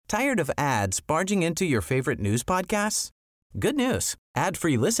Tired of ads barging into your favorite news podcasts? Good news.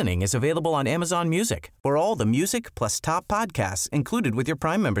 Ad-free listening is available on Amazon Music for all the music plus top podcasts included with your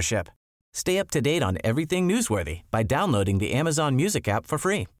Prime membership. Stay up to date on everything newsworthy by downloading the Amazon Music app for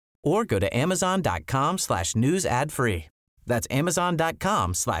free or go to amazon.com/news ad free. That's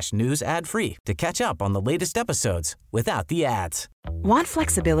amazon.com/news ad free to catch up on the latest episodes without the ads. Want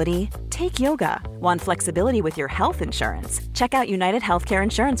flexibility? Take yoga. Want flexibility with your health insurance? Check out United Healthcare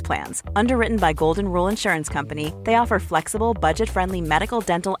Insurance Plans. Underwritten by Golden Rule Insurance Company, they offer flexible, budget-friendly medical,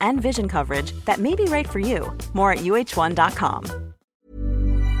 dental, and vision coverage that may be right for you. More at uh1.com.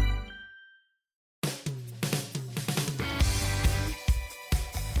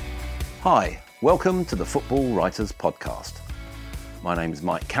 Hi, welcome to the Football Writers Podcast. My name is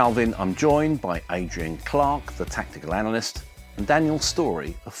Mike Calvin. I'm joined by Adrian Clark, the tactical analyst, and Daniel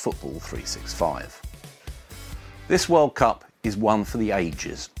Storey of Football 365. This World Cup is one for the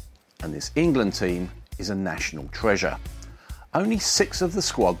ages, and this England team is a national treasure. Only 6 of the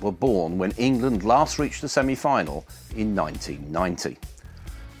squad were born when England last reached the semi-final in 1990.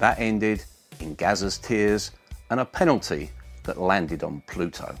 That ended in Gazza's tears and a penalty that landed on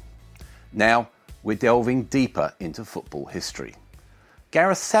Pluto. Now, we're delving deeper into football history.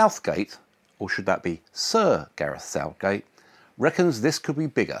 Gareth Southgate, or should that be Sir Gareth Southgate, reckons this could be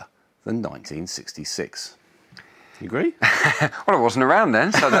bigger than 1966. You agree? Well, I wasn't around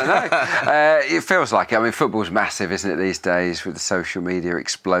then, so I don't know. It feels like it. I mean, football's massive, isn't it, these days, with the social media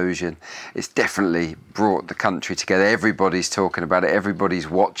explosion. It's definitely brought the country together. Everybody's talking about it. Everybody's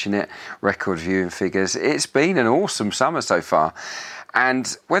watching it. Record viewing figures. It's been an awesome summer so far.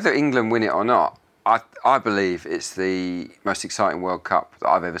 And whether England win it or not, I believe it's the most exciting World Cup that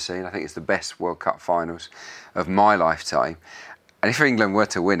I've ever seen. I think it's the best World Cup finals of my lifetime. And if England were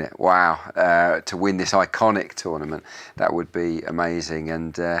to win it, wow, to win this iconic tournament, that would be amazing.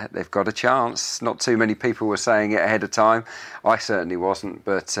 And they've got a chance. Not too many people were saying it ahead of time. I certainly wasn't.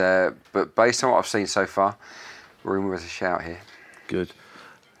 But based on what I've seen so far, we're in with a shout here. Good.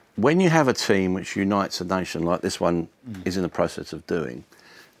 When you have a team which unites a nation like this one is in the process of doing,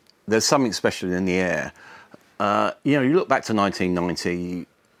 there's something special in the air. You look back to 1990,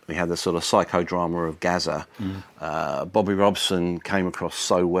 we had the sort of psychodrama of Gaza. Bobby Robson came across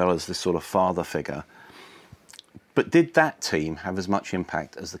so well as this sort of father figure. But did that team have as much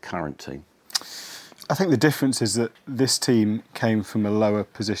impact as the current team? I think the difference is that this team came from a lower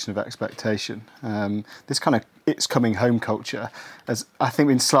position of expectation. This kind of it's coming home culture has, I think,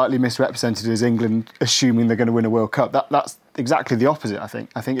 been slightly misrepresented as England assuming they're going to win a World Cup. That's exactly the opposite, I think.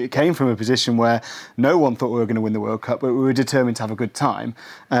 I think it came from a position where no one thought we were going to win the World Cup, but we were determined to have a good time,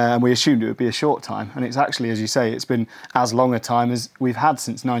 and we assumed it would be a short time. And it's actually, as you say, it's been as long a time as we've had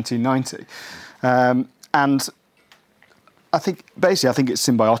since 1990. And I think it's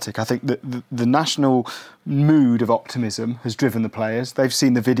symbiotic. I think that the national mood of optimism has driven the players. They've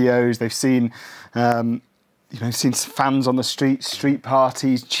seen the videos. They've seen, seen fans on the street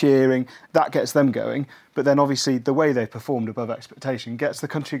parties cheering. That gets them going. But then, obviously, the way they performed above expectation gets the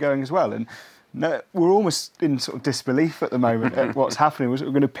country going as well. And we're almost in sort of disbelief at the moment at what's happening. We're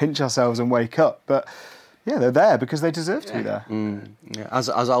going to pinch ourselves and wake up. But yeah, they're there because they deserve to be there. Yeah. As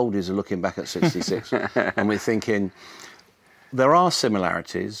oldies are looking back at 66, and we're thinking, there are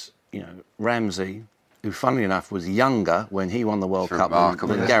similarities. Ramsey, who, funnily enough, was younger when he won the World Cup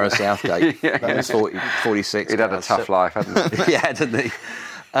than Gareth Southgate. He was 46. He'd had a tough life, hadn't he? Yeah, didn't he?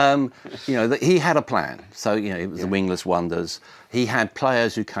 He had a plan. So, it was the wingless wonders. He had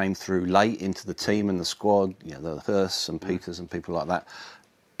players who came through late into the team and the squad, the Hursts and Peters and people like that.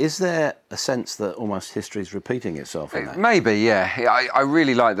 Is there a sense that almost history is repeating itself in that? Maybe, yeah. I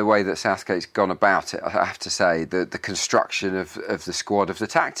really like the way that Southgate's gone about it, I have to say. The construction of the squad, of the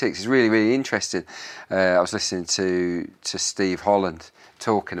tactics is really, really interesting. I was listening to Steve Holland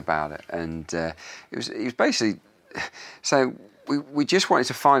talking about it, and he was basically saying we just wanted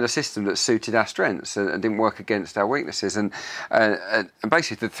to find a system that suited our strengths and didn't work against our weaknesses. And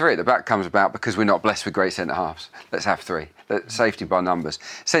basically the three at the back comes about because we're not blessed with great centre-halves. Let's have three. Safety by numbers.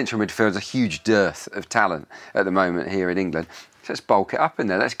 Central midfield's a huge dearth of talent at the moment here in England. So let's bulk it up in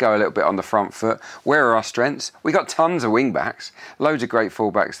there. Let's go a little bit on the front foot. Where are our strengths? We got tons of wing backs, loads of great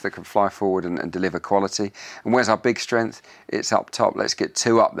fullbacks that can fly forward and deliver quality. And where's our big strength? It's up top. Let's get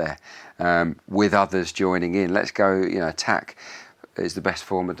two up there with others joining in. Let's go, attack is the best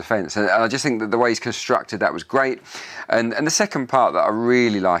form of defence. And I just think that the way he's constructed that was great. And the second part that I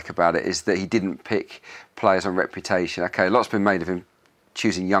really like about it is that he didn't pick players on reputation. Okay, a lot's been made of him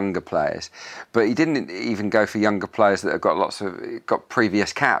choosing younger players, but he didn't even go for younger players that have got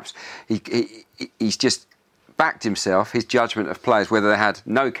previous caps. He's just backed himself, his judgment of players, whether they had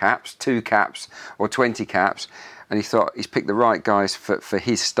no caps, 2 caps, or 20 caps, and he thought he's picked the right guys for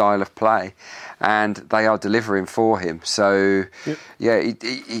his style of play, and they are delivering for him. So,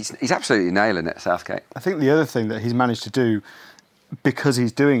 he's absolutely nailing it, Southgate. I think the other thing that he's managed to do, because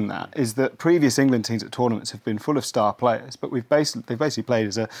he's doing that, is that previous England teams at tournaments have been full of star players, but they've basically played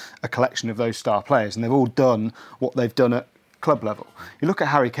as a collection of those star players, and they've all done what they've done at club level. You look at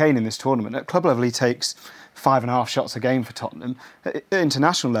Harry Kane in this tournament, at club level he takes 5.5 shots a game for Tottenham. At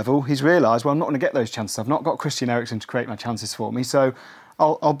international level, he's realised, well, I'm not going to get those chances. I've not got Christian Eriksen to create my chances for me, so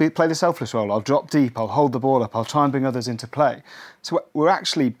I'll play the selfless role. I'll drop deep, I'll hold the ball up, I'll try and bring others into play. So we're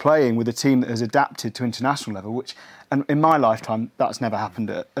actually playing with a team that has adapted to international level, which, and in my lifetime, that's never happened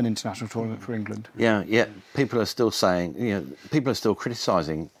at an international tournament for England. Yeah. People are still saying, people are still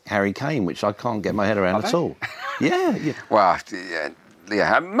criticising Harry Kane, which I can't get my head around at all. Yeah. Well,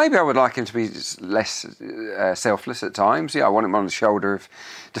 yeah, maybe I would like him to be less selfless at times. Yeah, I want him on the shoulder of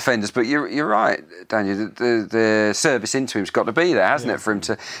defenders. But you're right, Daniel. The service into him's got to be there, hasn't it, for him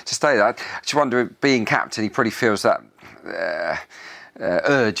to stay there? I just wonder, being captain, he probably feels that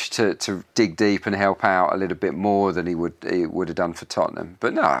urge to dig deep and help out a little bit more than he would have done for Tottenham.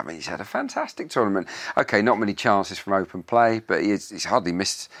 But no, I mean, he's had a fantastic tournament. Okay, not many chances from open play, but he's hardly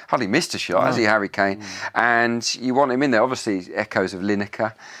missed a shot, has he, Harry Kane? And you want him in there. Obviously, echoes of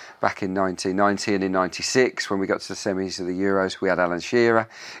Lineker back in 1990 and in 96 when we got to the semis of the Euros, we had Alan Shearer.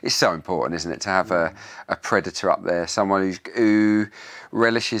 It's so important, isn't it, to have a predator up there, someone who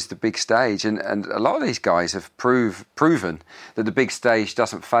relishes the big stage. And a lot of these guys have proven that the big stage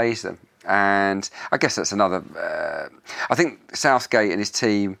doesn't faze them. And I guess that's another... I think Southgate and his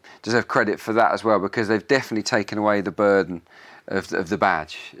team deserve credit for that as well, because they've definitely taken away the burden of the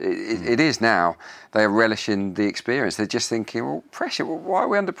badge. It is now. They are relishing the experience. They're just thinking, well, pressure. Well, why are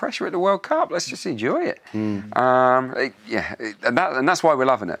we under pressure at the World Cup? Let's just enjoy it. And that's why we're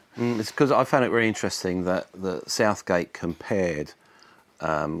loving it. It's because I found it very interesting that Southgate compared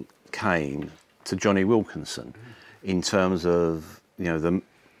Kane to Johnny Wilkinson in terms of the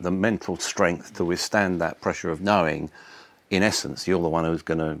mental strength to withstand that pressure of knowing, in essence, you're the one who's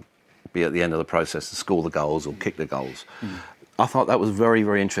going to be at the end of the process to score the goals or kick the goals. I thought that was very,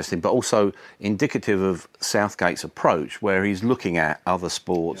 very interesting, but also indicative of Southgate's approach, where he's looking at other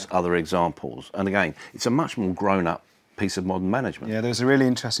sports, other examples. And again, it's a much more grown-up piece of modern management. Yeah, there was a really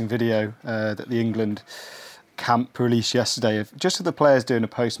interesting video that the England camp released yesterday of the players doing a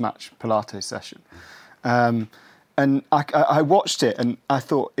post-match Pilates session. And I watched it and I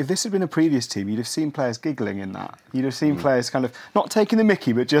thought, if this had been a previous team, you'd have seen players giggling in that. You'd have seen players kind of not taking the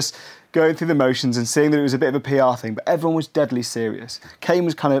mickey, but just going through the motions and seeing that it was a bit of a PR thing. But everyone was deadly serious. Kane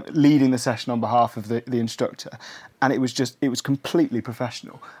was kind of leading the session on behalf of the instructor. And it was completely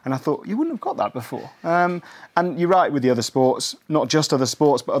professional. And I thought, you wouldn't have got that before. And you're right with the other sports, not just other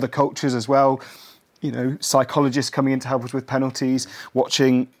sports, but other cultures as well. Psychologists coming in to help us with penalties,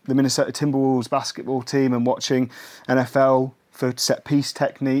 watching the Minnesota Timberwolves basketball team and watching NFL for set-piece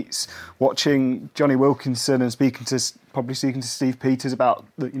techniques, watching Johnny Wilkinson and speaking to Steve Peters about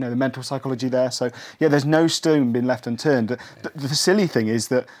the mental psychology there. So, there's no stone being left unturned. The silly thing is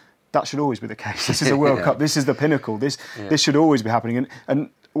that should always be the case. This is a World Cup. This is the pinnacle. This should always be happening.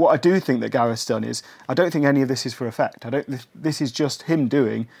 And what I do think that Gareth's done is, I don't think any of this is for effect. This is just him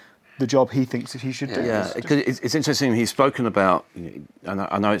doing the job he thinks that he should do. Yeah, it's interesting. He's spoken about, and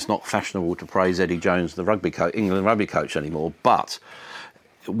I know it's not fashionable to praise Eddie Jones, the England rugby coach anymore, but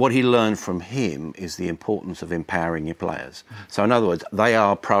what he learned from him is the importance of empowering your players. So in other words, they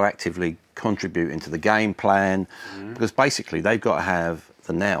are proactively contributing to the game plan, because basically they've got to have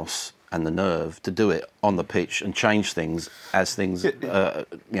the nous and the nerve to do it on the pitch and change things as things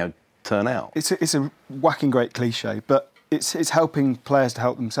turn out. It's a whacking great cliche, but it's helping players to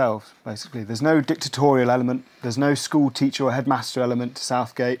help themselves, basically. There's no dictatorial element. There's no school teacher or headmaster element to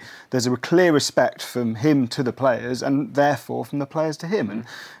Southgate. There's a clear respect from him to the players and therefore from the players to him. And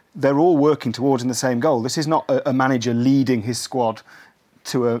they're all working towards the same goal. This is not a manager leading his squad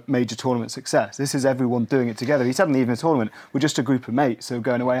to a major tournament success. This is everyone doing it together. He said in the evening tournament, we're just a group of mates who are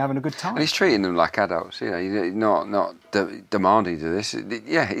going away having a good time. And he's treating them like adults, not demanding to this.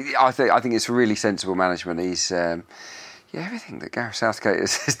 I think it's really sensible management. He's... everything that Gareth Southgate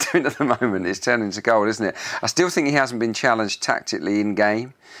is doing at the moment is turning into gold, isn't it? I still think he hasn't been challenged tactically in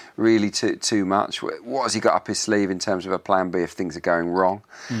game, really too much. What has he got up his sleeve in terms of a plan B if things are going wrong?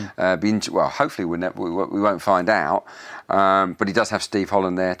 Hopefully we won't find out. But he does have Steve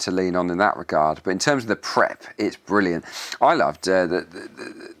Holland there to lean on in that regard. But in terms of the prep, it's brilliant. I loved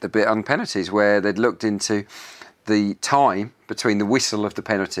the bit on penalties where they'd looked into the time between the whistle of the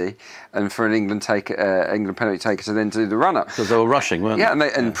penalty and for an England penalty taker to then do the run-up. Because they were rushing, weren't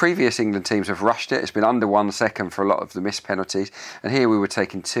they? And previous England teams have rushed it. It's been under 1 second for a lot of the missed penalties. And here we were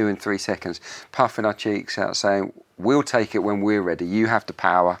taking 2 and 3 seconds, puffing our cheeks out, saying, we'll take it when we're ready. You have the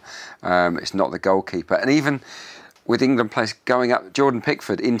power. It's not the goalkeeper. And even with England players going up, Jordan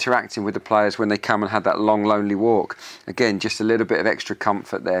Pickford interacting with the players when they come and had that long, lonely walk. Again, just a little bit of extra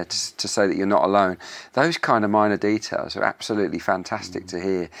comfort there to say that you're not alone. Those kind of minor details are absolutely fantastic to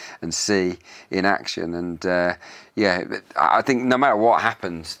hear and see in action. And I think no matter what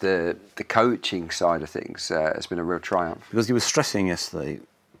happens, the coaching side of things has been a real triumph. Because he was stressing yesterday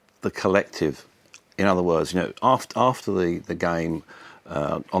the collective. In other words, after the game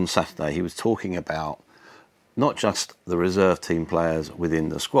on Saturday, he was talking about not just the reserve team players within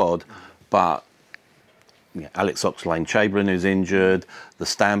the squad, but Alex Oxlade-Chamberlain, who's injured, the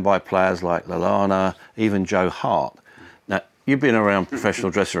standby players like Lallana, even Joe Hart. Now, you've been around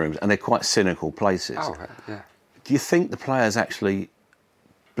professional dressing rooms, and they're quite cynical places. Oh, yeah. Do you think the players actually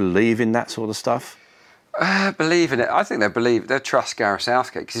believe in that sort of stuff? Believe in it. I think they trust Gareth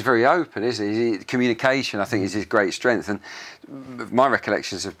Southgate because he's very open, isn't he? Communication, I think, is his great strength. And my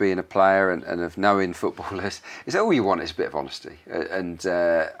recollections of being a player and of knowing footballers is that all you want is a bit of honesty and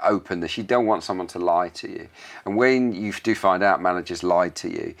openness. You don't want someone to lie to you. And when you do find out managers lied to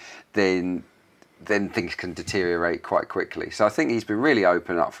you, then things can deteriorate quite quickly. So I think he's been really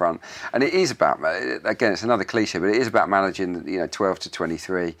open up front. And it is about, again, it's another cliche, but it is about managing 12 to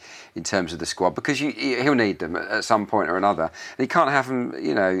 23 in terms of the squad, because he'll need them at some point or another. And he can't have them,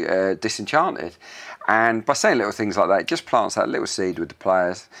 disenchanted. And by saying little things like that, it just plants that little seed with the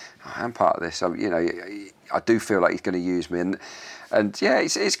players. I'm part of this. I do feel like he's going to use me. And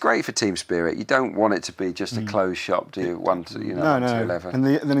it's great for team spirit. You don't want it to be just a closed shop, do you? 1 to 11.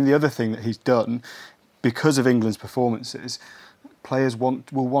 And the other thing that he's done, because of England's performances, players will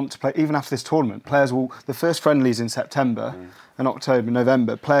want to play even after this tournament. Players will, the first friendlies in September and October,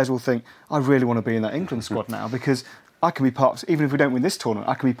 November. Players will think, I really want to be in that England squad now because I can be part of, even if we don't win this tournament,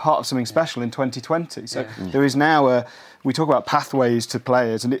 I can be part of something special in 2020. So there is now we talk about pathways to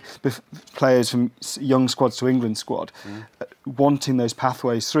players, and players from young squads to England squad, wanting those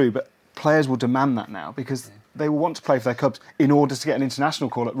pathways through. But players will demand that now because they will want to play for their clubs in order to get an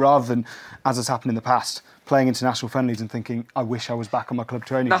international call-up, rather than, as has happened in the past, playing international friendlies and thinking, I wish I was back on my club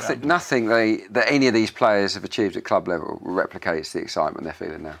training ground. Nothing that any of these players have achieved at club level replicates the excitement they're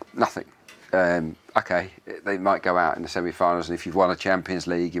feeling now. Nothing. Okay, they might go out in the semi-finals, and if you've won a Champions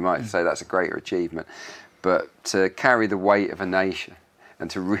League, you might say that's a greater achievement. But to carry the weight of a nation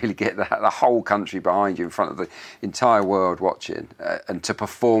and to really get the whole country behind you in front of the entire world watching, and to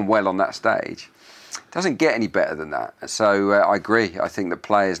perform well on that stage, doesn't get any better than that. So I agree. I think that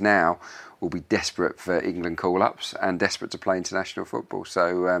players now will be desperate for England call-ups and desperate to play international football.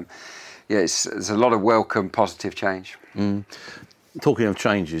 So there's a lot of welcome, positive change. Talking of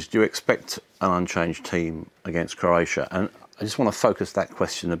changes, do you expect an unchanged team against Croatia? And I just want to focus that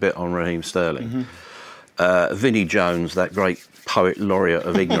question a bit on Raheem Sterling. Vinnie Jones, that great poet laureate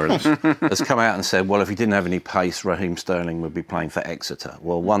of ignorance, has come out and said, well, if he didn't have any pace, Raheem Sterling would be playing for Exeter.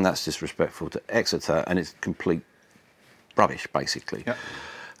 Well, one, that's disrespectful to Exeter, and it's complete rubbish, basically. Yep.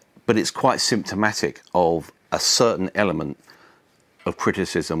 But it's quite symptomatic of a certain element of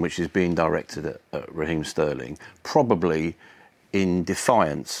criticism which is being directed at Raheem Sterling, probably in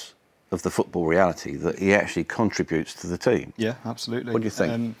defiance of the football reality that he actually contributes to the team. Yeah, absolutely. What do you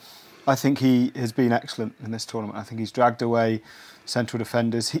think? I think he has been excellent in this tournament. I think he's dragged away central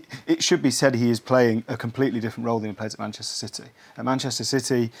defenders. It should be said he is playing a completely different role than he plays at Manchester City. At Manchester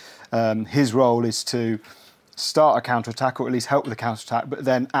City, his role is to start a counter-attack, or at least help with the counter-attack, but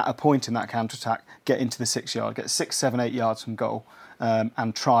then at a point in that counter-attack, get into the 6 yard, get 6, 7, 8 yards from goal,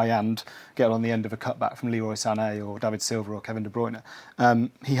 and try and get on the end of a cutback from Leroy Sané or David Silva or Kevin De Bruyne.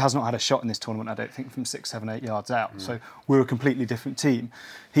 He has not had a shot in this tournament, I don't think, from 6, 7, 8 yards out. So we're a completely different team.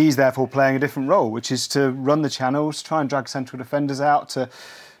 He's therefore playing a different role, which is to run the channels, try and drag central defenders out, to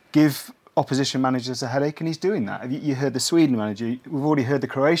give opposition managers a headache, and he's doing that. You heard the Sweden manager, we've already heard the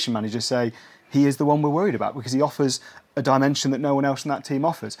Croatian manager say he is the one we're worried about because he offers a dimension that no one else in that team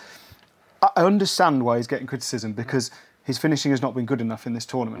offers. I understand why he's getting criticism, because his finishing has not been good enough in this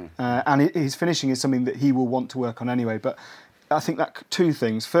tournament. And his finishing is something that he will want to work on anyway. But I think that two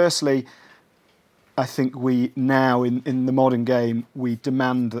things. Firstly, I think we now, in the modern game, we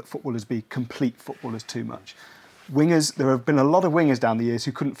demand that footballers be complete footballers too much. Wingers, there have been a lot of wingers down the years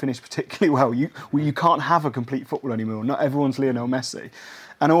who couldn't finish particularly well. You can't have a complete football anymore. Not everyone's Lionel Messi.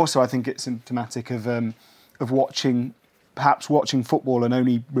 And also I think it's symptomatic of watching football and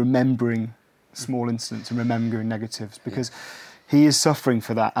only remembering small incidents and remembering negatives, because he is suffering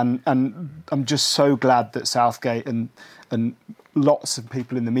for that. And I'm just so glad that Southgate and lots of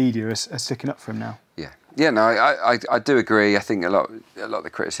people in the media are sticking up for him now. Yeah, no, I do agree. I think a lot of the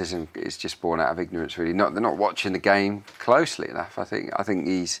criticism is just born out of ignorance, really. They're not watching the game closely enough. I think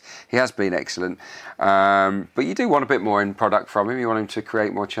he has been excellent, but you do want a bit more in product from him. You want him to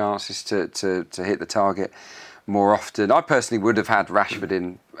create more chances to hit the target more often. I personally would have had Rashford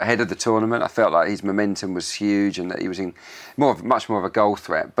in ahead of the tournament. I felt like his momentum was huge and that he was in much more of a goal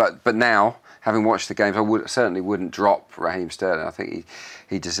threat. But now, having watched the games, I certainly wouldn't drop Raheem Sterling. I think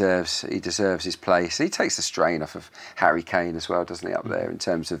he deserves his place. He takes the strain off of Harry Kane as well, doesn't he, up there, in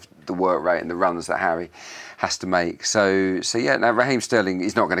terms of the work rate and the runs that Harry has to make. So yeah, now Raheem Sterling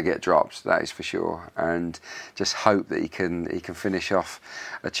is not going to get dropped, that is for sure. And just hope that he can finish off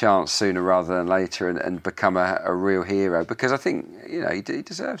a chance sooner rather than later and become a real hero, because I think he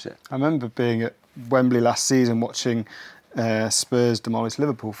deserves it. I remember being at Wembley last season watching Spurs demolish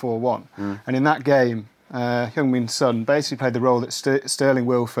Liverpool 4-1, and in that game, Heung-min Son basically played the role that Sterling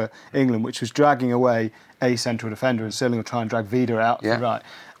will for England, which was dragging away a central defender, and Sterling will try and drag Vida out to the right,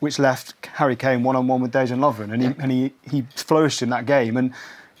 which left Harry Kane one-on-one with Dejan Lovren, and he flourished in that game. And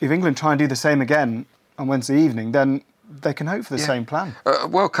if England try and do the same again on Wednesday evening, then they can hope for the same plan.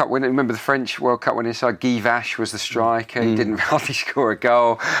 World Cup winner, remember the French World Cup winning side, Guy Vache was the striker. He didn't hardly score a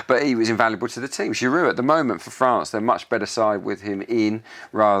goal, but he was invaluable to the team. Giroud, at the moment, for France, they're a much better side with him in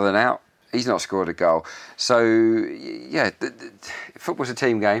rather than out. He's not scored a goal. So, yeah, football's a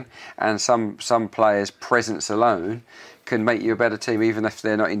team game, and some players' presence alone can make you a better team, even if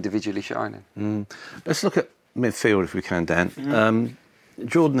they're not individually shining. Let's look at midfield, if we can, Dan.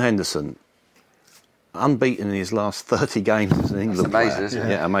 Jordan Henderson, unbeaten in his last 30 games as an England player. That's amazing,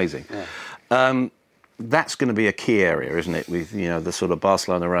 isn't it? Yeah, amazing. Yeah. That's going to be a key area, isn't it, with the sort of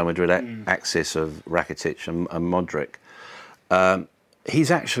Barcelona-Real Madrid axis of Rakitic and Modric.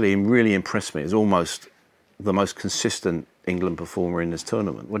 He's actually really impressed me. He's almost the most consistent England performer in this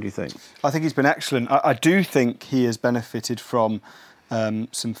tournament. What do you think? I think he's been excellent. I do think he has benefited from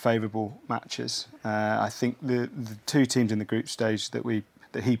some favourable matches. I think the two teams in the group stage that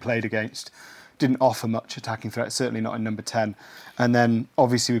he played against didn't offer much attacking threat, certainly not in number 10. And then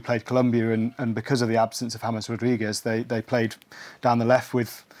obviously we played Colombia, and because of the absence of James Rodriguez, they played down the left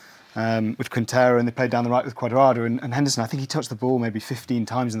with Quintero, and they played down the right with Cuadrado, and Henderson. I think he touched the ball maybe 15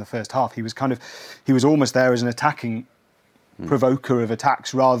 times in the first half. He was almost there as an attacking provoker of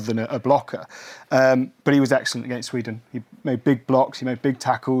attacks rather than a blocker. But he was excellent against Sweden. He made big blocks, he made big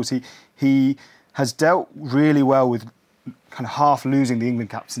tackles. He has dealt really well with kind of half losing the England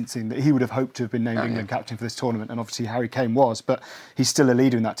captaincy, that he would have hoped to have been named England captain for this tournament, and obviously Harry Kane was, but he's still a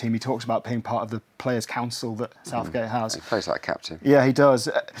leader in that team. He talks about being part of the players' council that Southgate has. He plays like captain. Yeah, he does.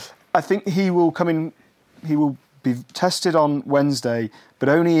 I think he will come in, he will be tested on Wednesday, but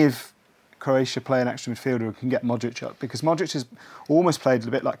only if Croatia play an extra midfielder and can get Modric up, because Modric has almost played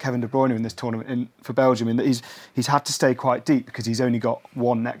a bit like Kevin De Bruyne in this tournament for Belgium, in that he's had to stay quite deep because he's only got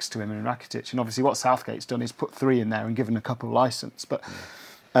one next to him in Rakitic. And obviously what Southgate's done is put three in there and given a couple of licence. But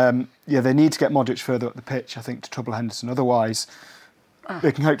they need to get Modric further up the pitch, I think, to trouble Henderson. Otherwise,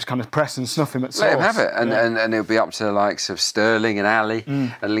 they can hope to kind of press and snuff him at source. Let him have it, and it'll be up to the likes of Sterling and Ali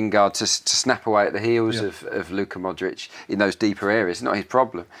and Lingard to snap away at the heels of Luka Modric in those deeper areas. It's not his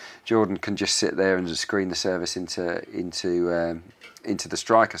problem. Jordan can just sit there and just screen the service into the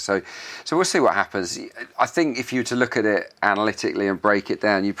striker. So we'll see what happens. I think if you were to look at it analytically and break it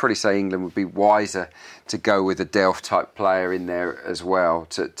down, you'd probably say England would be wiser to go with a Delph type player in there as well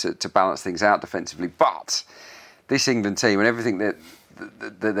to balance things out defensively. But this England team and everything that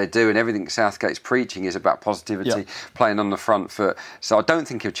they do and everything Southgate's preaching is about positivity, playing on the front foot. So I don't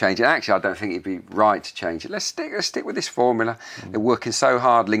think he'll change it. Actually, I don't think he'd be right to change it. Let's stick with this formula. They're working so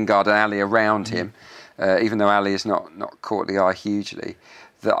hard, Lingard and Ali, around him, even though Ali has not caught the eye hugely,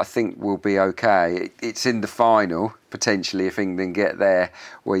 that I think will be okay. It's in the final, potentially, if England get there,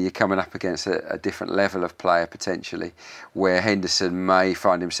 where you're coming up against a different level of player, potentially, where Henderson may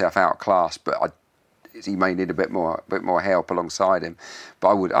find himself outclassed, but he may need a bit more help alongside him, but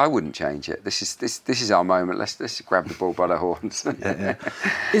I wouldn't change it. This is our moment. Let's grab the ball by the horns.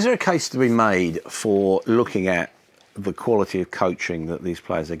 Is there a case to be made for looking at the quality of coaching that these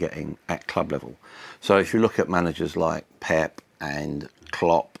players are getting at club level? So if you look at managers like Pep and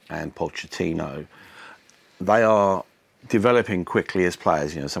Klopp and Pochettino, they are developing quickly as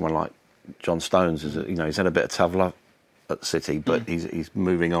players. Someone like John Stones he's had a bit of tough luck at City, but he's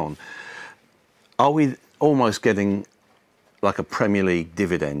moving on. Are we almost getting like a Premier League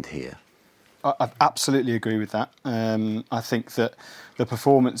dividend here? I absolutely agree with that. I think that the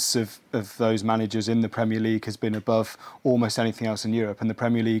performance of those managers in the Premier League has been above almost anything else in Europe, and the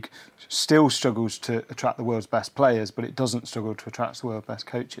Premier League still struggles to attract the world's best players, but it doesn't struggle to attract the world's best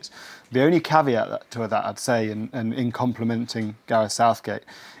coaches. The only caveat to that I'd say, and in complimenting Gareth Southgate,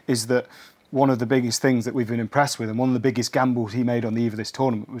 is that one of the biggest things that we've been impressed with, and one of the biggest gambles he made on the eve of this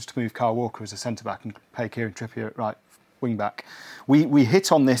tournament, was to move Kyle Walker as a centre-back and play Kieran Trippier at right wing-back. We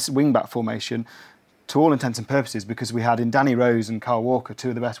hit on this wing-back formation to all intents and purposes because we had in Danny Rose and Kyle Walker two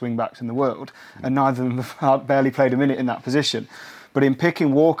of the best wing-backs in the world, and neither of them have barely played a minute in that position. But in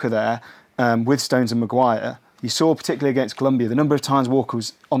picking Walker there, with Stones and Maguire, you saw particularly against Colombia, the number of times Walker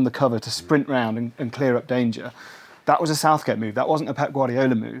was on the cover to sprint round and clear up danger. That was a Southgate move. That wasn't a Pep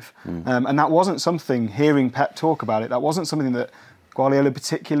Guardiola move. And that wasn't something, hearing Pep talk about it, that wasn't something that Guardiola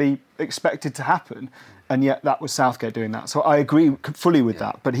particularly expected to happen. And yet that was Southgate doing that. So I agree fully with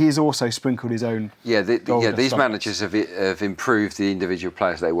that. But he's also sprinkled his own. These managers have improved the individual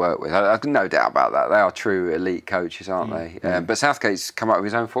players they work with. I've no doubt about that. They are true elite coaches, aren't they? But Southgate's come up with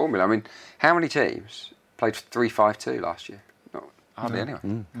his own formula. I mean, how many teams played 3-5-2 last year? Hardly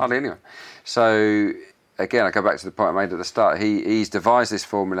anyone. Hardly anyone. So again, I go back to the point I made at the start. He's devised this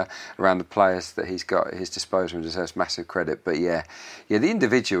formula around the players that he's got at his disposal and deserves massive credit. But the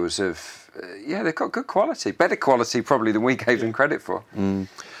individuals they've got good quality, better quality probably than we gave them credit for.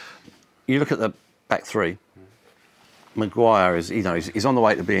 You look at the back three. Maguire is, he's on the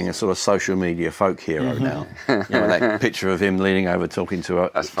way to being a sort of social media folk hero now. That picture of him leaning over talking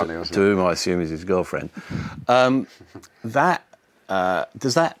to that's funny, wasn't to whom I assume is his girlfriend. Does that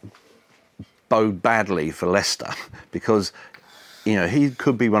bode badly for Leicester? Because he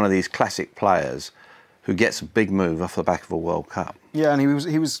could be one of these classic players who gets a big move off the back of a World Cup. Yeah, and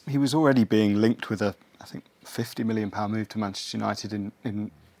he was already being linked with a, I think, £50 million move to Manchester United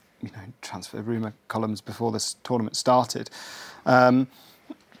in transfer rumour columns before this tournament started.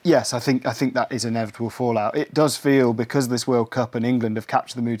 Yes, I think that is inevitable fallout. It does feel, because this World Cup and England have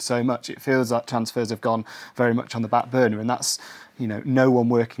captured the mood so much, it feels like transfers have gone very much on the back burner, and that's, no one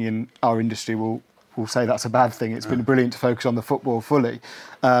working in our industry will say that's a bad thing. It's been brilliant to focus on the football fully.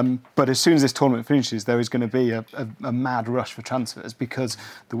 But as soon as this tournament finishes, there is going to be a mad rush for transfers because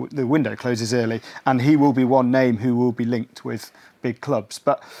the window closes early, and he will be one name who will be linked with big clubs.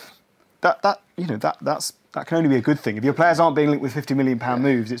 But that can only be a good thing. If your players aren't being linked with £50 million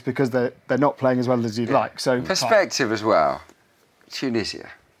moves, it's because they're not playing as well as you'd like. So perspective as well. Tunisia,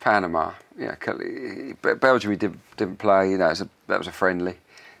 Panama, Belgium didn't play. That was a friendly.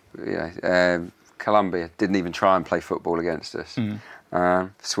 Colombia didn't even try and play football against us.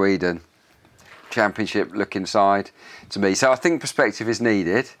 Sweden, Championship looking side to me. So I think perspective is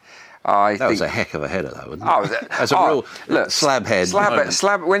needed. That was a heck of a header, though, wasn't it? As a real slab head.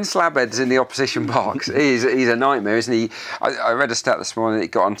 When Slabhead's in the opposition box, he's a nightmare, isn't he? I read a stat this morning that he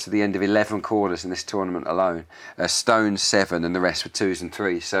got onto the end of 11 corners in this tournament alone. Stones 7 and the rest were 2s and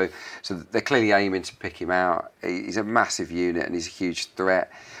 3s. So they're clearly aiming to pick him out. He's a massive unit and he's a huge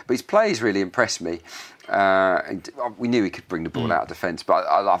threat. But his plays really impressed me. We knew he could bring the ball out of defence, but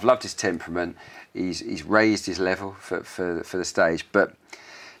I've loved his temperament. He's raised his level for the stage. But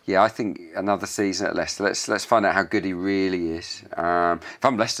I think another season at Leicester. Let's find out how good he really is. If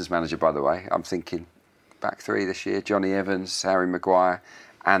I'm Leicester's manager, by the way, I'm thinking back three this year: Johnny Evans, Harry Maguire,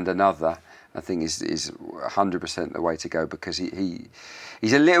 and another. I think is 100% the way to go because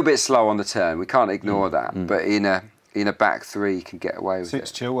he's a little bit slow on the turn. We can't ignore that. But in a back three, he can get away with it.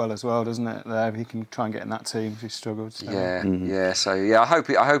 Suits Chilwell as well, doesn't it? There, he can try and get in that team if he struggled. So. So I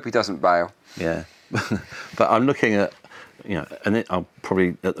hope he doesn't bail. Yeah, but I'm looking at. And I'm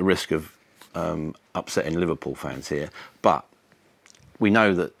probably at the risk of upsetting Liverpool fans here, but we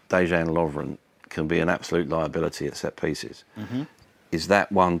know that Dejan Lovren can be an absolute liability at set pieces. Is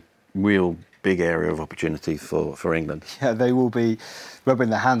that one real big area of opportunity for England? Yeah, they will be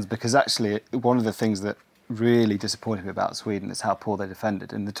rubbing their hands because actually one of the things that really disappointed me about Sweden is how poor they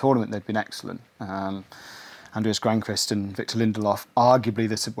defended. In the tournament, they'd been excellent. Andreas Granqvist and Victor Lindelof, arguably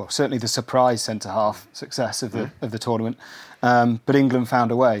certainly the surprise centre-half success of the tournament. But England found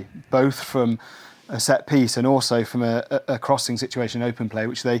a way, both from a set piece and also from a crossing situation, open play,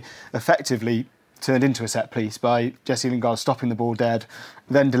 which they effectively turned into a set piece by Jesse Lingard stopping the ball dead,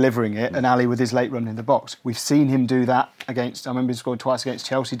 then delivering it, and Ali with his late run in the box. We've seen him do that I remember he scored twice against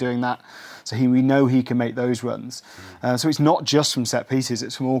Chelsea doing that. So we know he can make those runs. So it's not just from set pieces,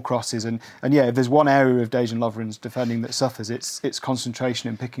 it's from all crosses. And if there's one area of Dejan Lovren's defending that suffers, it's concentration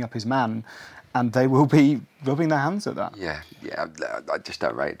and picking up his man. and they will be rubbing their hands at that. Yeah, I just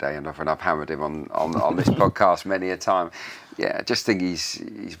don't rate Dayanov, and I've hammered him on this podcast many a time. Yeah, I just think he's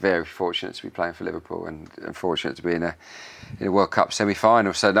very fortunate to be playing for Liverpool and fortunate to be in a World Cup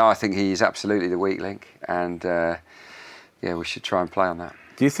semi-final. So no, I think he's absolutely the weak link, and we should try and play on that.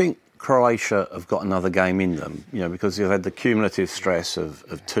 Do you think Croatia have got another game in them? Because you've had the cumulative stress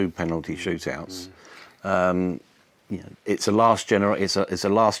of 2 penalty shootouts. It's a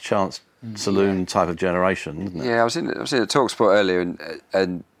last chance saloon type of generation, isn't it? Yeah, I was in the TalkSport earlier,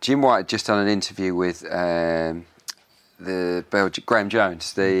 and Jim White had just done an interview with the Graham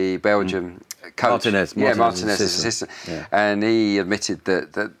Jones, the Belgium coach. Martinez's assistant. Yeah. And he admitted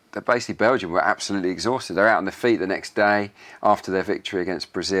that basically Belgium were absolutely exhausted. They're out on their feet the next day after their victory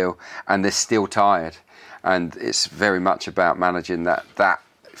against Brazil, and they're still tired. And it's very much about managing that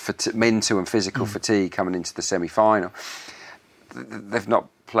mental and physical fatigue coming into the semi-final. They've not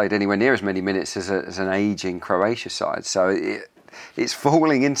played anywhere near as many minutes as an ageing Croatia side, so it's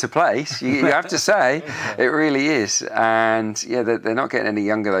falling into place. You have to say, it really is. And they're not getting any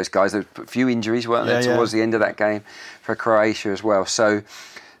younger, those guys. There's a few injuries, weren't there, towards the end of that game for Croatia as well. So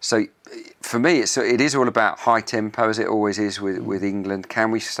for me, it is all about high tempo, as it always is with England.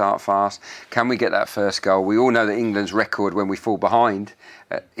 Can we start fast? Can we get that first goal? We all know that England's record when we fall behind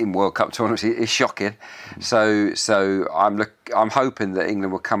in World Cup tournaments is shocking. So I'm hoping that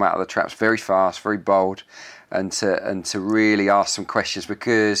England will come out of the traps very fast, very bold, and to really ask some questions,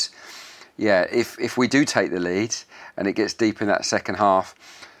 because if we do take the lead and it gets deep in that second half,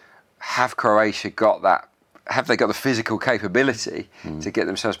 have Croatia got that? Have they got the physical capability to get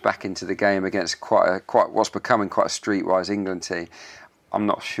themselves back into the game against quite what's becoming quite a streetwise England team? I'm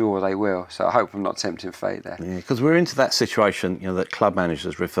not sure they will. So I hope I'm not tempting fate there. Yeah, because we're into that situation, that club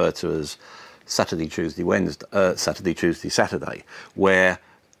managers refer to as Saturday, Tuesday, Saturday, where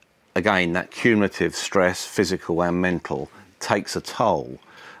again that cumulative stress, physical and mental, takes a toll.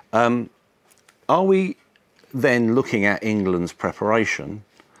 Are we then looking at England's preparation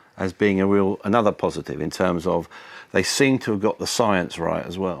as being another positive in terms of they seem to have got the science right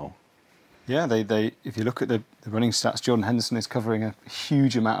as well? Yeah, they if you look at the running stats, Jordan Henderson is covering a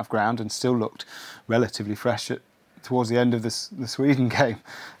huge amount of ground and still looked relatively fresh towards the end of the Sweden game.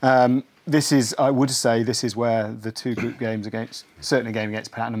 I would say this is where the 2 group games certainly the game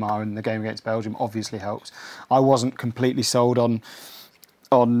against Panama and the game against Belgium obviously helped. I wasn't completely sold on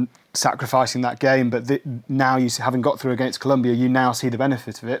sacrificing that game, but now having got through against Colombia, you now see the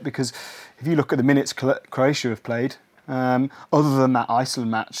benefit of it, because if you look at the minutes Croatia have played, other than that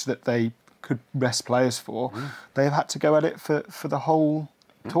Iceland match that they could rest players for, they have had to go at it for the whole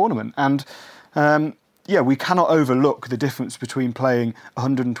tournament. And we cannot overlook the difference between playing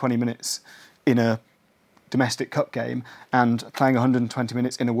 120 minutes in a domestic cup game and playing 120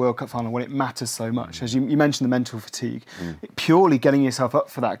 minutes in a World Cup final when it matters so much. As you mentioned, the mental fatigue, purely getting yourself up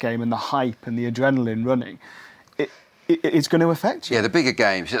for that game and the hype and the adrenaline running, it's going to affect you. Yeah, the bigger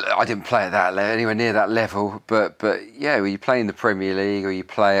games, I didn't play at that level, anywhere near that level, but when you play in the Premier League or you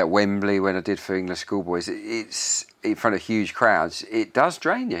play at Wembley, when I did for England schoolboys, it's in front of huge crowds, it does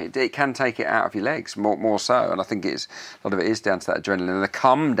drain you. It can take it out of your legs, more so, and I think a lot of it is down to that adrenaline. And the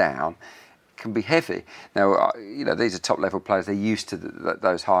come down can be heavy. Now, these are top level players, they're used to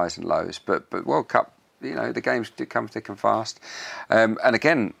those highs and lows, but World Cup, the games do come thick and fast. And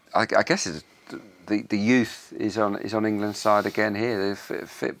again, I guess the youth is on England's side again here. They're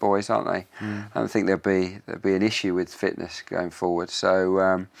fit boys, aren't they? I don't think there'll be an issue with fitness going forward.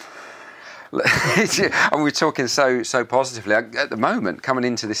 So we're talking so positively at the moment. Coming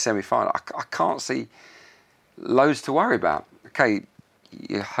into this semi-final, I can't see loads to worry about. Okay,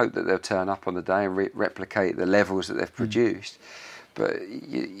 you hope that they'll turn up on the day and replicate the levels that they've produced. But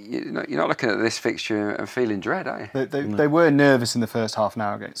you're not looking at this fixture and feeling dread, are you? They were nervous in the first half an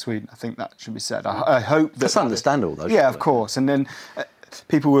hour against Sweden. I think that should be said. I hope that's understandable, though. Yeah, of course. And then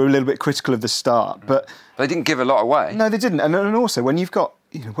people were a little bit critical of the start, but they didn't give a lot away. No, they didn't. And also, when you've got,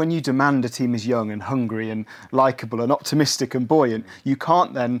 when you demand a team is young and hungry and likeable and optimistic and buoyant, you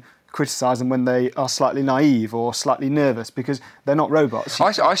can't then criticise them when they are slightly naive or slightly nervous, because they're not robots.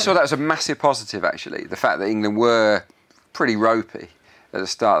 I saw that as a massive positive, actually. The fact that England were pretty ropey at the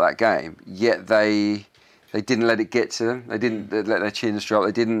start of that game, yet they didn't let it get to them. They didn't let their chins drop.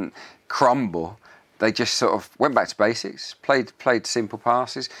 They didn't crumble. They just sort of went back to basics, played simple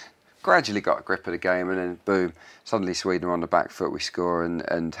passes, gradually got a grip of the game, and then boom, suddenly Sweden were on the back foot. We score,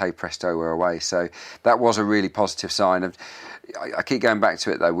 and hey presto, we're away. So that was a really positive sign. And I keep going back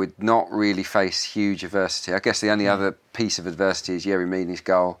to it though. We'd not really faced huge adversity. I guess the only other piece of adversity is Yerry Meany's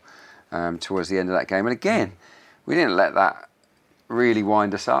goal towards the end of that game. And again, we didn't let that really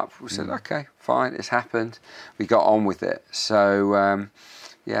wind us up. We said, okay, fine, it's happened. We got on with it. So,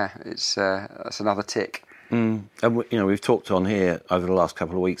 it's that's another tick. And we've talked on here over the last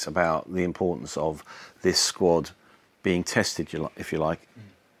couple of weeks about the importance of this squad being tested, if you like,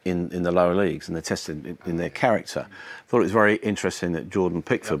 in the lower leagues, and they're tested in their character. I thought it was very interesting that Jordan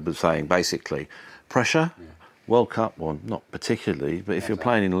Pickford was saying basically pressure. World Cup, well, not particularly, but if you're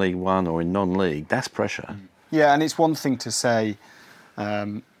playing in League One or in non-league, that's pressure. Yeah, and it's one thing to say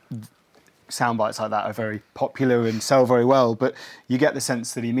sound bites like that are very popular and sell very well, but you get the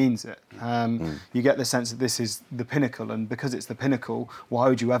sense that he means it. You get the sense that this is the pinnacle, and because it's the pinnacle, why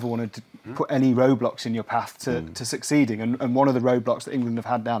would you ever want to put any roadblocks in your path to succeeding? And one of the roadblocks that England have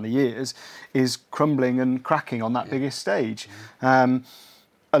had down the years is crumbling and cracking on that biggest stage.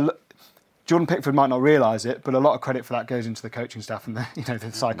 Jordan Pickford might not realise it, but a lot of credit for that goes into the coaching staff and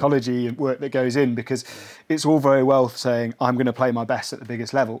the psychology and work that goes in, because it's all very well saying, I'm going to play my best at the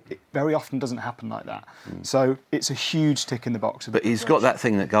biggest level. It very often doesn't happen like that. So it's a huge tick in the box. But he's got that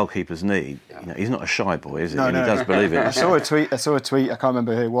thing that goalkeepers need. He's not a shy boy, is he? No. He does believe it. I saw a tweet, I can't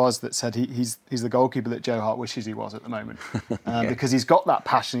remember who it was, that said he's the goalkeeper that Joe Hart wishes he was at the moment. Because he's got that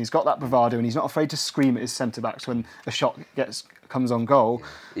passion, he's got that bravado, and he's not afraid to scream at his centre-backs when a shot comes on goal,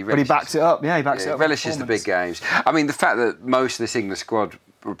 but he backs it up. Yeah, he backs it up. He relishes the big games. I mean, the fact that most of this England squad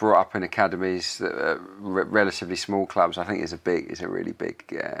were brought up in academies that are relatively small clubs, I think is a really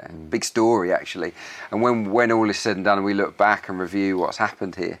big story, actually. And when all is said and done, and we look back and review what's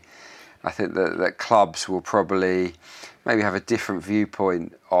happened here, I think that clubs will probably maybe have a different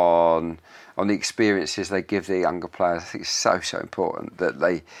viewpoint on the experiences they give the younger players. I think it's so important that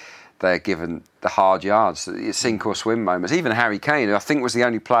they're given the hard yards, the sink or swim moments. Even Harry Kane, who I think was the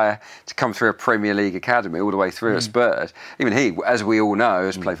only player to come through a Premier League academy all the way through at Spurs, even he, as we all know,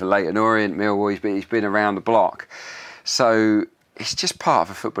 has played for Leyton Orient, Millwall, he's been around the block. So it's just part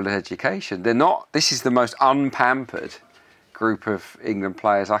of a football education. This is the most unpampered group of England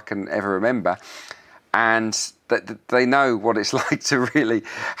players I can ever remember. And they know what it's like to really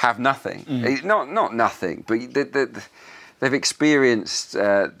have nothing. Not nothing, but they've experienced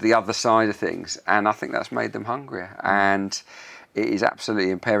the other side of things, and I think that's made them hungrier. And it is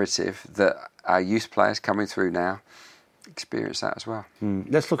absolutely imperative that our youth players coming through now experience that as well.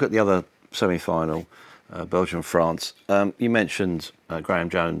 Let's look at the other semi-final, Belgium-France. You mentioned Graham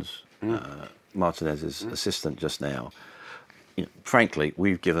Jones, Martinez's assistant just now. Frankly,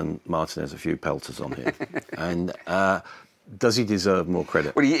 we've given Martinez a few pelters on here. And does he deserve more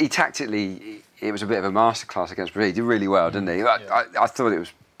credit? Well, he tactically... It was a bit of a masterclass against Brazil. He did really well, didn't he? I thought it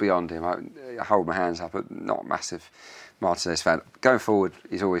was beyond him. I hold my hands up, but not a massive Martinez fan. Going forward,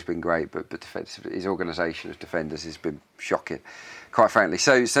 he's always been great, but his organisation of defenders has been shocking, quite frankly.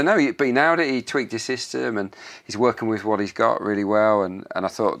 So no, but he nailed it. He tweaked his system, and he's working with what he's got really well. And I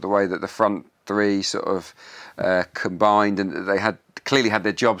thought the way that the front three sort of combined, and they clearly had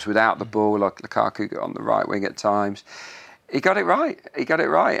their jobs without the ball, like Lukaku got on the right wing at times. He got it right,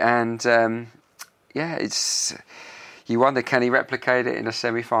 and... you wonder, can he replicate it in a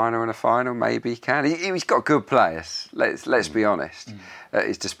semi-final and a final? Maybe he can. He's got good players. Let's be honest. At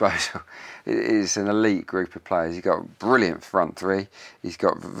his disposal, it is an elite group of players. He's got a brilliant front three. He's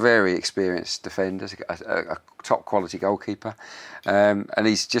got very experienced defenders, a top quality goalkeeper, and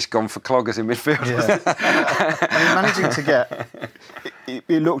he's just gone for cloggers in midfield. Yeah. Managing to get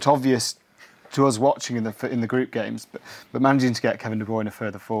it looked obvious to us watching in the group games, but managing to get Kevin De Bruyne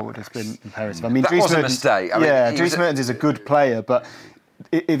further forward has been imperative. I mean, that was a mistake. Dries Mertens is a good player, but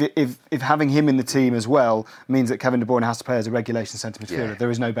if having him in the team as well means that Kevin De Bruyne has to play as a regulation centre midfielder,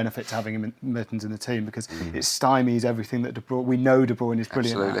 there is no benefit to having Mertens in the team, because it stymies everything that we know De Bruyne is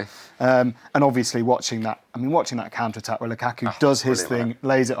brilliant at. And obviously watching that counter-attack where Lukaku does his thing,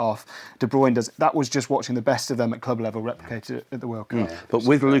 lays it off, De Bruyne does. That was just watching the best of them at club level replicated at the World Cup. But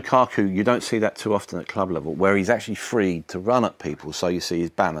with Lukaku, you don't see that too often at club level, where he's actually free to run at people, so you see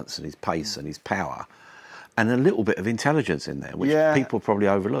his balance and his pace and his power. And a little bit of intelligence in there, which people probably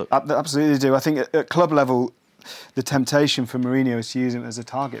overlook. Absolutely do. I think at club level, the temptation for Mourinho is to use him as a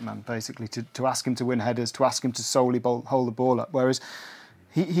target man, basically, to ask him to win headers, to ask him to solely hold the ball up. Whereas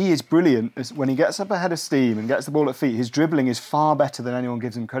he is brilliant when he gets up ahead of steam and gets the ball at feet. His dribbling is far better than anyone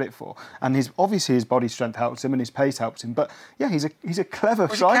gives him credit for, and obviously his body strength helps him and his pace helps him. But he's a clever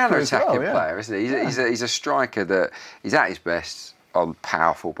striker as well. He's a counter-attacking player, isn't he? He's a striker that is at his best on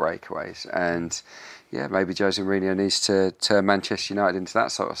powerful breakaways, and maybe Jose Mourinho needs to turn Manchester United into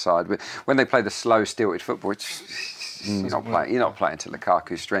that sort of side. But when they play the slow, stilted football, you're not playing to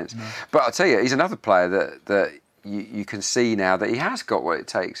Lukaku's strengths. No. But I'll tell you, he's another player that you can see now that he has got what it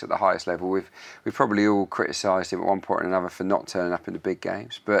takes at the highest level. We've probably all criticised him at one point or another for not turning up in the big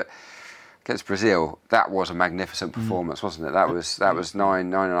games, but against Brazil, that was a magnificent performance, wasn't it? That was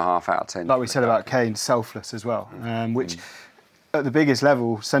 9.5 out of 10. Like we said about Kane, selfless as well, which at the biggest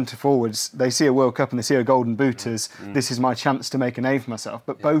level, centre forwards, they see a World Cup and they see a golden boot as this is my chance to make a name for myself.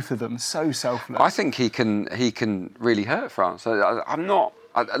 But both of them so selfless. I think he can really hurt France. I'm not.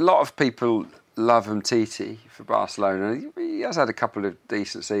 A lot of people love Umtiti for Barcelona. He has had a couple of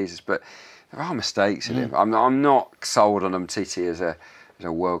decent seasons, but there are mistakes in him. I'm not sold on Umtiti as a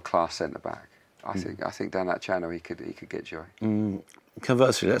world-class centre back. I think down that channel he could get joy.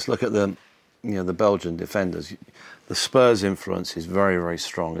 Conversely, let's look at the Belgian defenders. The Spurs influence is very, very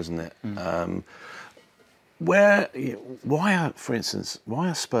strong, isn't it? Why are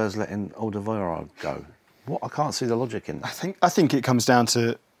Spurs letting Alderweireld go? I can't see the logic in that. I think it comes down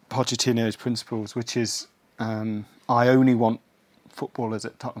to Pochettino's principles, which is I only want footballers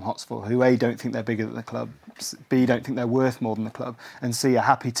at Tottenham Hotspur who A, don't think they're bigger than the club, B, don't think they're worth more than the club, and C, are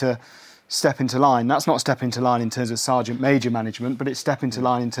happy to step into line. That's not step into line in terms of sergeant major management, but it's step into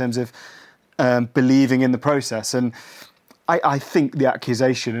line in terms of believing in the process. And I think the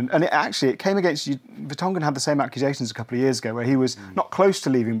accusation, and it came against you. Vertonghen had the same accusations a couple of years ago where he was not close to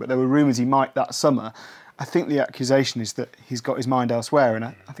leaving, but there were rumours he might that summer. I think the accusation is that he's got his mind elsewhere, and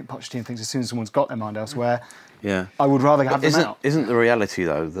I think Pochettino thinks as soon as someone's got their mind elsewhere, I would rather have them out. Isn't the reality,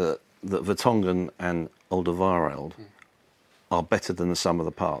 though, that Vertonghen and Alderweireld are better than the sum of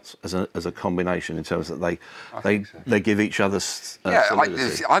the parts as a combination in terms that they give each other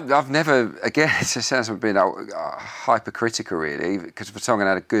solidity? I've never, again, it sounds like being hypercritical really, because Vertonghen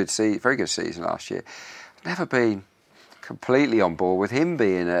had a very good season last year. I've never been completely on board with him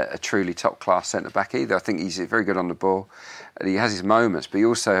being a truly top-class centre-back either. I think he's very good on the ball. And he has his moments, but he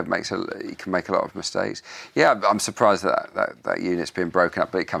also he can make a lot of mistakes. Yeah, I'm surprised that unit's been broken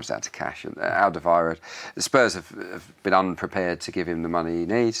up, but it comes down to cash. And Alderweireld, the Spurs have been unprepared to give him the money he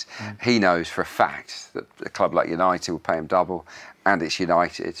needs. He knows for a fact that a club like United will pay him double, and it's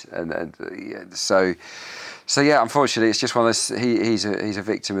United. So yeah, unfortunately, it's just one of those. He's a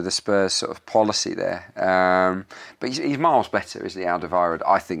victim of the Spurs sort of policy there. But he's miles better, isn't he, Alderweireld,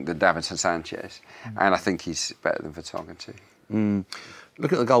 I think, than Davinson Sanchez, and I think he's better than Vertonghen too.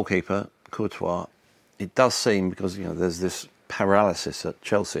 Look at the goalkeeper, Courtois. It does seem, because there's this paralysis at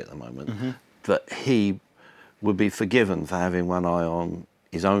Chelsea at the moment, that he would be forgiven for having one eye on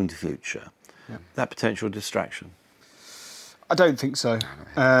his own future. Yeah. That potential distraction. I don't think so.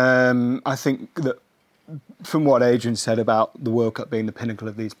 I think that from what Adrian said about the World Cup being the pinnacle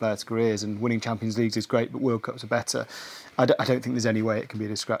of these players' careers, and winning Champions Leagues is great, but World Cups are better, I don't think there's any way it can be a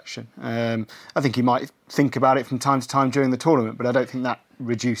distraction. I think he might think about it from time to time during the tournament, but I don't think that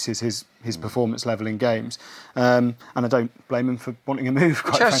reduces his performance level in games. And I don't blame him for wanting a move,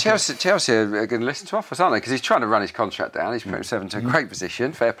 quite frankly. Chelsea are going to listen to offers, aren't they? Because he's trying to run his contract down. He's put himself into a great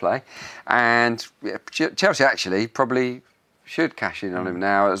position, fair play. And Chelsea actually probably should cash in on him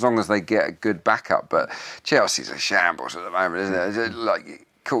now, as long as they get a good backup. But Chelsea's a shambles at the moment, isn't it? Like,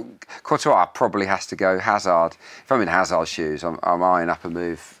 Courtois probably has to go. Hazard, if I'm in Hazard's shoes, I'm eyeing up a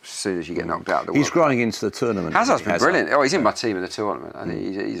move as soon as you get knocked out of the He's World growing into the tournament. Hazard's been brilliant. Oh, he's in my team in the tournament. I think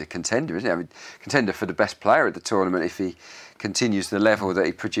he's a contender, isn't he? I mean, contender for the best player at the tournament if he continues the level that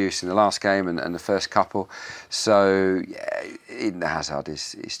he produced in the last game and the first couple. So yeah, Eden Hazard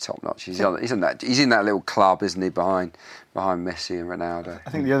is top notch. He's in that little club, isn't he, behind Messi and Ronaldo. I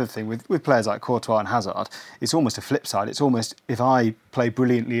think the other thing with players like Courtois and Hazard, it's almost a flip side. It's almost, if I play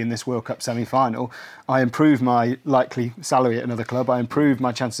brilliantly in this World Cup semi-final, I improve my likely salary at another club. I improve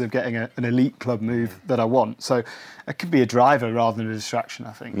my chances of getting an elite club move that I want. So it could be a driver rather than a distraction,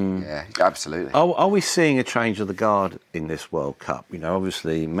 I think. Yeah, absolutely. Are we seeing a change of the guard in this World Cup?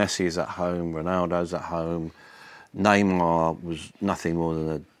 Obviously Messi is at home, Ronaldo's at home, Neymar was nothing more than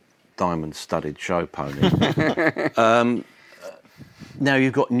a diamond-studded show pony. Now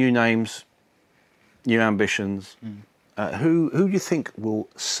you've got new names, new ambitions. Who do you think will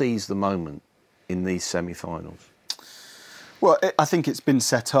seize the moment in these semi-finals? Well, I think it's been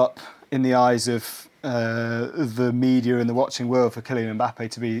set up in the eyes of the media and the watching world for Kylian Mbappe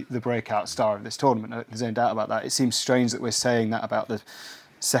to be the breakout star of this tournament. There's no doubt about that. It seems strange that we're saying that about the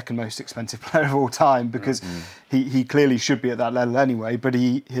second most expensive player of all time, because he clearly should be at that level anyway, but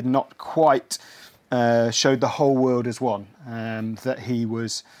he had not quite showed the whole world as one, that he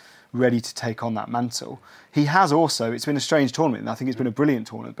was ready to take on that mantle. He has also, it's been a strange tournament, and I think it's been a brilliant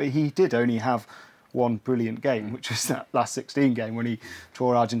tournament, but he did only have one brilliant game, which was that last 16 game when he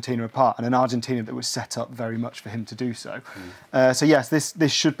tore Argentina apart, and an Argentina that was set up very much for him to do so. So yes,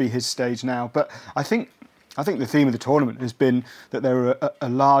 this should be his stage now, but I think I think the theme of the tournament has been that there are a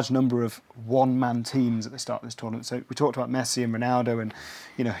large number of one-man teams at the start of this tournament. So we talked about Messi and Ronaldo and,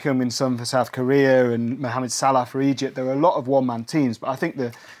 Heung-min Son for South Korea and Mohamed Salah for Egypt. There are a lot of one-man teams, but I think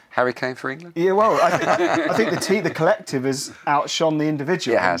Harry Kane for England? Yeah, well, I think the collective has outshone the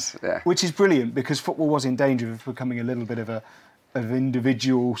individual. It has, yeah. Which is brilliant because football was in danger of becoming a little bit of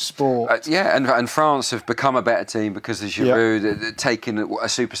individual sport. And France have become a better team because of Giroud taking a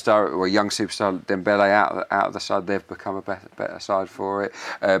superstar or a young superstar Dembele out of the side. They've become a better side for it.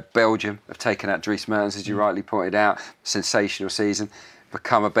 Belgium have taken out Dries Mertens, as you rightly pointed out. Sensational season.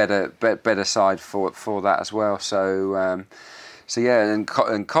 Become a better side for that as well. So and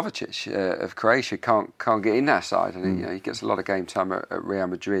Kovacic of Croatia can't get in that side, and he gets a lot of game time at Real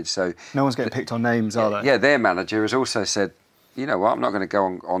Madrid. So no one's getting picked on names, are they? Yeah, their manager has also said, you know what, I'm not going to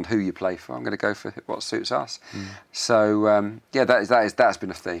go on who you play for. I'm going to go for what suits us. So that's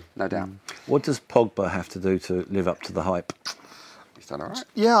been a theme, no doubt. What does Pogba have to do to live up to the hype? He's done all right.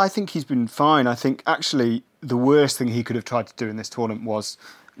 Yeah, I think he's been fine. I think actually the worst thing he could have tried to do in this tournament was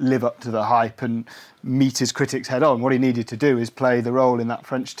live up to the hype and meet his critics head on. What he needed to do is play the role in that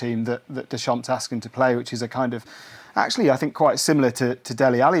French team that Deschamps asked him to play, which is a kind of, actually I think quite similar to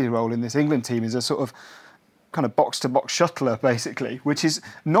Dele Alli's role in this England team, is a sort of kind of box-to-box shuttler, basically, which is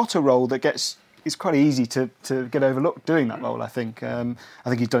not a role that it's quite easy to get overlooked doing that role, I think. I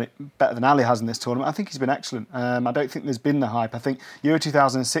think he's done it better than Ali has in this tournament. I think he's been excellent. I don't think there's been the hype. I think Euro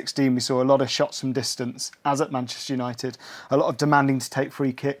 2016, we saw a lot of shots from distance, as at Manchester United, a lot of demanding to take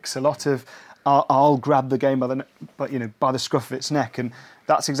free kicks, a lot of I'll grab the game by the scruff of its neck, and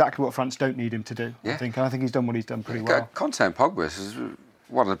that's exactly what France don't need him to do, I think. And I think he's done what he's done pretty well. Conte and Pogba is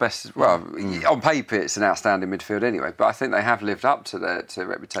one of the best. Well, on paper it's an outstanding midfield anyway, but I think they have lived up to their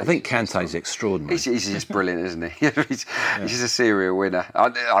reputation. I think Kante's extraordinary. He's just brilliant, isn't he? He's just a serial winner. I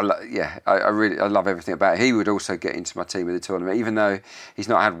love everything about it. He would also get into my team of the tournament, even though he's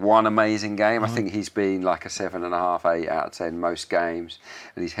not had one amazing game. I think he's been like a 7.5, 8 out of 10 most games,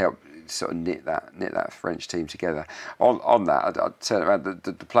 and he's helped sort of knit that French team together. On that, I'd turn around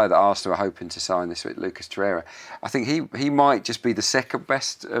the player that Arsenal are hoping to sign this week, Lucas Torreira. I think he might just be the second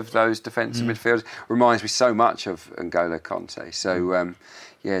best of those defensive midfielders. Reminds me so much of N'Golo Conte. So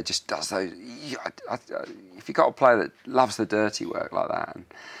just does those. If you've got a player that loves the dirty work like that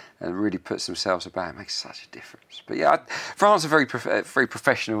and really puts themselves about, it makes such a difference. But France are very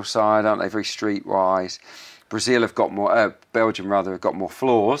professional side, aren't they? Very streetwise. Brazil have got more. Belgium rather have got more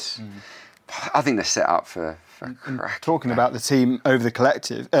flaws. I think they're set up for crack. Talking about the team over the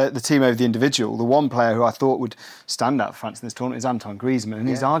collective, the team over the individual, the one player who I thought would stand out for France in this tournament is Antoine Griezmann, and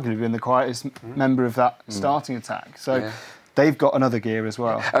he's arguably been the quietest member of that starting attack. So they've got another gear as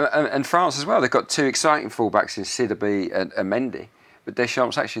well. And France as well. They've got two exciting fullbacks in Sidibe and Mendy. But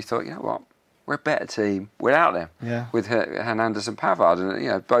Deschamps actually thought, you know what? We're a better team without them, with Hernandez and Pavard,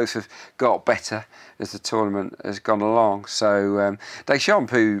 and both have got better as the tournament has gone along. So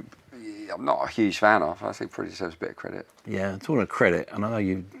Deschamps, who I'm not a huge fan of, I think probably deserves a bit of credit. Yeah, talking of credit, and I know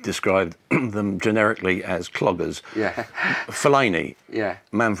you described them generically as cloggers. Yeah, Fellaini,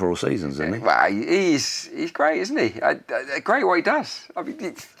 man for all seasons, isn't he? Well, he's great, isn't he? Great what he does. I mean,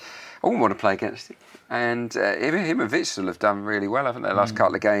 I wouldn't want to play against him. And him and Witsel have done really well, haven't they? Last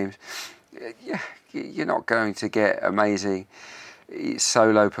couple of games. You're not going to get amazing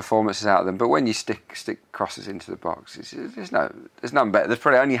solo performances out of them, but when you stick crosses into the box, there's none better. There's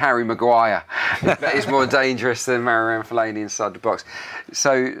probably only Harry Maguire that is more dangerous than Marouane Fellaini inside the box.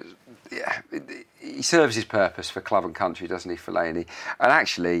 So he serves his purpose for club and country, doesn't he, Fellaini? And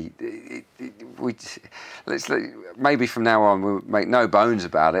actually, maybe from now on we'll make no bones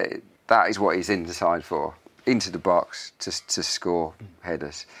about it. That is what he's in the side for, into the box to score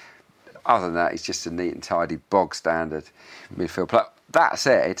headers. Other than that, he's just a neat and tidy, bog standard midfield player. That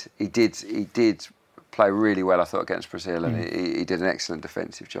said, he did play really well, I thought, against Brazil, and he did an excellent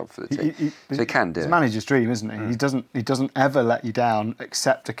defensive job for the team. So he can do it. It's a manager's dream, isn't he? He doesn't ever let you down,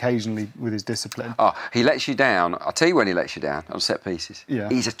 except occasionally with his discipline. Oh, he lets you down. I'll tell you when he lets you down, on set pieces. Yeah.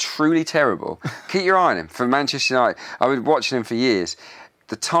 He's a truly terrible. Keep your eye on him. For Manchester United, I've been watching him for years.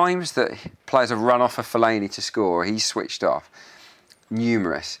 The times that players have run off of Fellaini to score, he's switched off.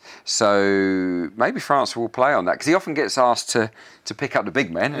 Numerous. So maybe France will play on that, because he often gets asked to pick up the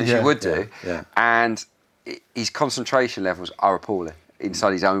big men, as you would do, and his concentration levels are appalling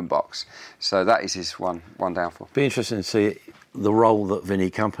inside his own box. So that is his one downfall. Be interesting to see the role that Vinny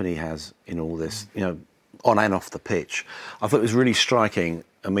Kompany has in all this, on and off the pitch. I thought it was really striking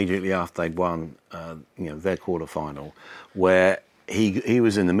immediately after they'd won, their quarter-final, where he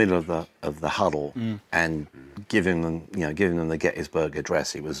was in the middle of the huddle and giving them the Gettysburg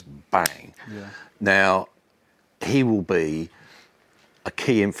Address. He was bang. Yeah. Now, he will be a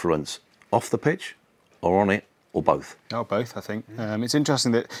key influence off the pitch or on it, or both? Oh, both, I think. It's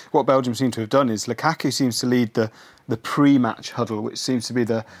interesting that what Belgium seem to have done is Lukaku seems to lead the pre-match huddle, which seems to be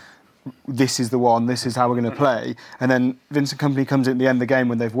this is the one, this is how we're going to play. And then Vincent Kompany comes in at the end of the game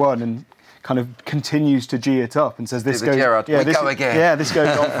when they've won and kind of continues to G it up and says, this goes... Gerrard, go again. Yeah, this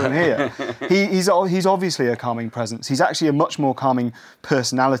goes on from here. He's obviously a calming presence. He's actually a much more calming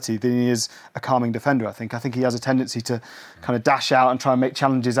personality than he is a calming defender, I think. I think he has a tendency to kind of dash out and try and make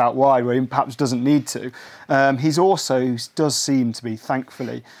challenges out wide where he perhaps doesn't need to. He's also does seem to be,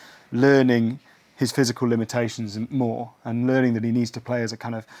 thankfully, learning his physical limitations more and learning that he needs to play as a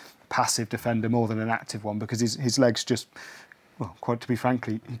kind of passive defender more than an active one, because his legs just... Well, quite to be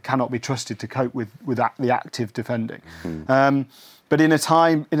frankly, he cannot be trusted to cope with the active defending. But in a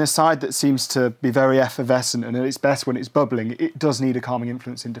side that seems to be very effervescent and at its best when it's bubbling, it does need a calming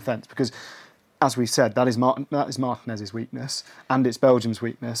influence in defence, because, as we said, that is Martinez's weakness, and it's Belgium's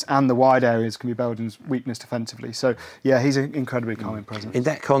weakness, and the wide areas can be Belgium's weakness defensively. So, yeah, he's an incredibly calming presence. In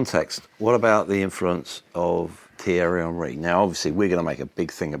that context, what about the influence of Thierry Henry? Now, obviously, we're going to make a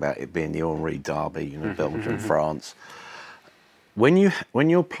big thing about it being the Henry derby, Belgium, France. When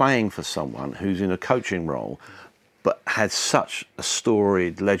you're playing for someone who's in a coaching role but had such a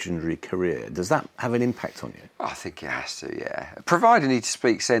storied, legendary career, does that have an impact on you? I think it has to, yeah. Provided he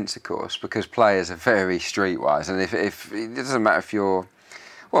speaks sense, of course, because players are very streetwise, and if it doesn't matter if you're...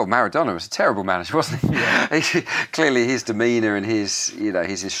 Well, Maradona was a terrible manager, wasn't he? Yeah. Clearly, his demeanour and his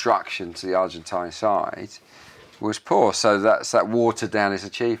instruction to the Argentine side was poor, so that watered down his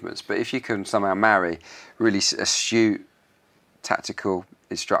achievements. But if you can somehow marry really astute tactical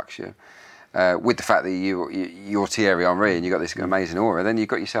instruction with the fact that you're Thierry Henry and you've got this amazing aura, then you've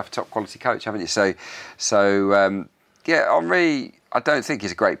got yourself a top quality coach, haven't you? So Henry, I don't think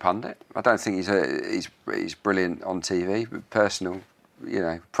he's a great pundit. I don't think he's brilliant on TV, personal,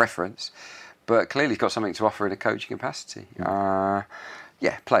 preference. But clearly he's got something to offer in a coaching capacity.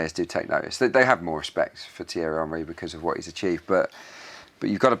 Players do take notice. They have more respect for Thierry Henry because of what he's achieved, but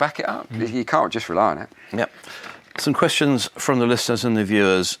you've got to back it up. You can't just rely on it. Yep. Some questions from the listeners and the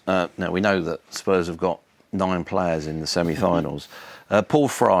viewers. Now, we know that Spurs have got 9 players in the semi-finals. Paul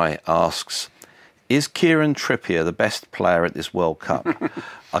Fry asks, is Kieran Trippier the best player at this World Cup?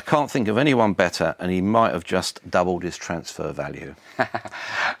 I can't think of anyone better, and he might have just doubled his transfer value.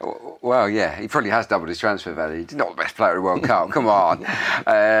 Well, yeah, he probably has doubled his transfer value. He's not the best player at the World Cup, come on.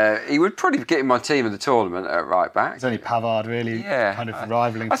 He would probably get in my team in the tournament at right back. It's only Pavard, really, kind of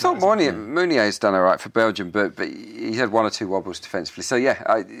rivalling. I thought Meunier's done all right for Belgium, but he's had 1 or 2 wobbles defensively. So,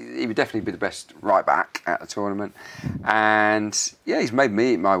 yeah, he would definitely be the best right back at the tournament. And, yeah, he's made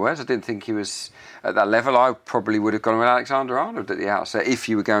me eat my words. I didn't think he was... At that level, I probably would have gone with Alexander-Arnold at the outset if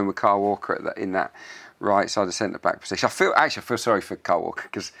you were going with Kyle Walker in that right side of centre-back position. I feel sorry for Kyle Walker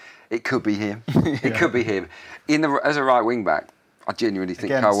because it could be him. It could be him. As a right wing-back, I genuinely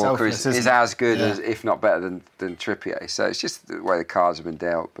think Kyle Walker is as good as, if not better than Trippier. So it's just the way the cards have been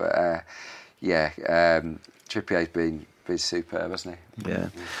dealt. But, Trippier's been superb, hasn't he?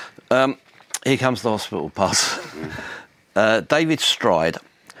 Yeah. Here comes the hospital pass. David Stride.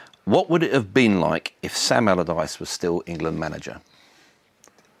 What would it have been like if Sam Allardyce was still England manager?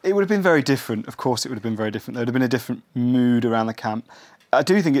 It would have been very different. Of course, it would have been very different. There would have been a different mood around the camp. I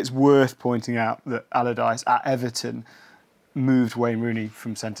do think it's worth pointing out that Allardyce at Everton moved Wayne Rooney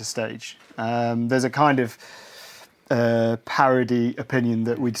from centre stage. There's a kind of parody opinion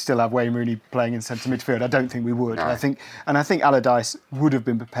that we'd still have Wayne Rooney playing in centre midfield. I don't think we would. No. I think Allardyce would have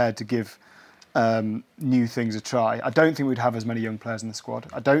been prepared to give new things a try. I don't think we'd have as many young players in the squad.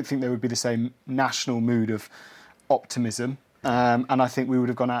 I don't think there would be the same national mood of optimism, and I think we would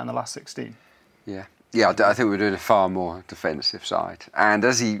have gone out in the last 16. Yeah, I think we were doing a far more defensive side. And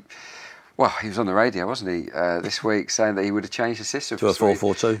he was on the radio, wasn't he, this week, saying that he would have changed the system to a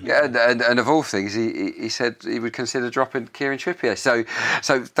 4-4-2. Yeah, and of all things, he said he would consider dropping Kieran Trippier. So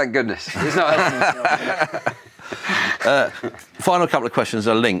thank goodness. It's not. Final couple of questions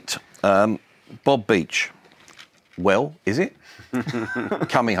are linked. Bob Beach. Well, is it?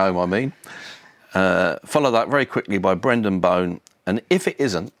 Coming home, I mean. Follow that very quickly by Brendan Bone. And if it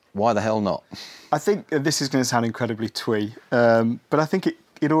isn't, why the hell not? I think this is going to sound incredibly twee, but I think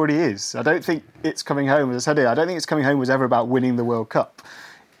it already is. I don't think it's coming home, as I said here, I don't think it's coming home was ever about winning the World Cup.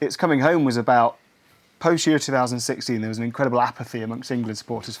 It's coming home was about post-year 2016, there was an incredible apathy amongst England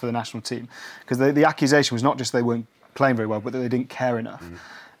supporters for the national team. Because the accusation was not just they weren't playing very well, but that they didn't care enough.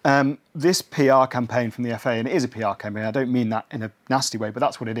 This PR campaign from the FA, and it is a PR campaign, I don't mean that in a nasty way, but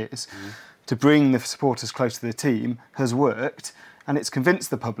that's what it is, to bring the supporters close to the team has worked. and it's convinced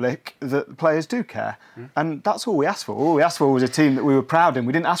the public that the players do care. And that's all we asked for. All we asked for was a team that we were proud in.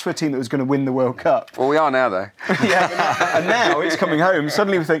 We didn't ask for a team that was going to win the World Cup. Well, we are now, though. Yeah, and now it's coming home.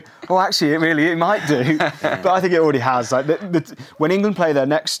 Suddenly we think, oh, actually, it might do. But I think it already has. Like when England play their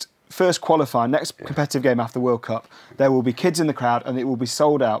next competitive game after the World Cup, there will be kids in the crowd and it will be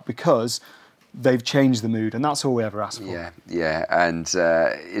sold out because they've changed the mood, and that's all we ever asked for. Yeah. And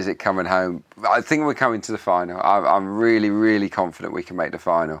is it coming home? I think we're coming to the final. I'm really, really confident we can make the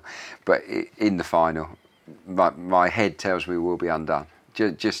final. But in the final, my head tells me we'll be undone,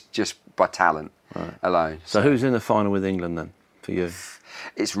 just by talent alone. So who's in the final with England then, for you?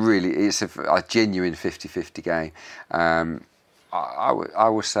 It's a genuine 50-50 game. I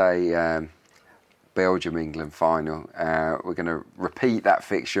will say Belgium-England final. We're going to repeat that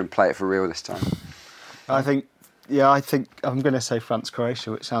fixture and play it for real this time. I think I'm going to say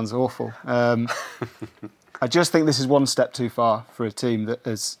France-Croatia, which sounds awful. I just think this is one step too far for a team that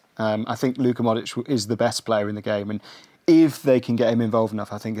is. I think Luka Modric is the best player in the game, and if they can get him involved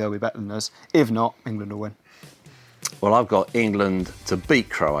enough, I think they'll be better than us. If not, England will win. Well, I've got England to beat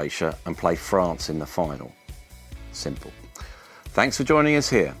Croatia and play France in the final. Simple. Thanks for joining us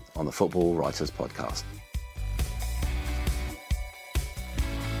here on the Football Writers Podcast.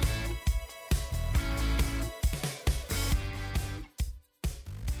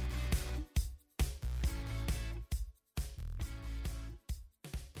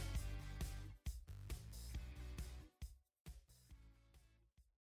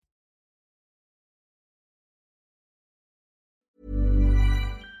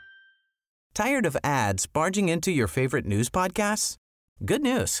 Tired of ads barging into your favorite news podcasts? Good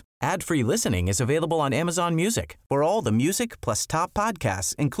news. Ad-free listening is available on Amazon Music for all the music plus top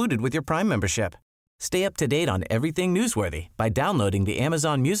podcasts included with your Prime membership. Stay up to date on everything newsworthy by downloading the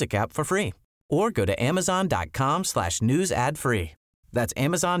Amazon Music app for free or go to amazon.com/news ad free. That's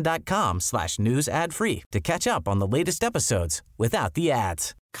amazon.com/news ad free to catch up on the latest episodes without the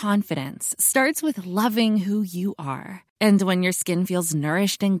ads. Confidence starts with loving who you are. And when your skin feels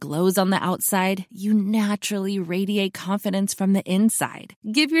nourished and glows on the outside, you naturally radiate confidence from the inside.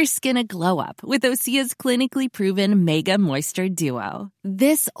 Give your skin a glow up with Osea's clinically proven Mega Moisture Duo.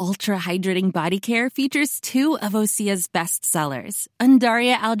 This ultra-hydrating body care features 2 of Osea's best sellers,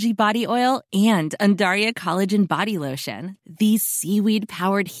 Undaria Algae Body Oil and Undaria Collagen Body Lotion. These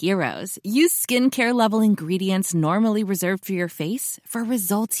seaweed-powered heroes use skincare-level ingredients normally reserved for your face for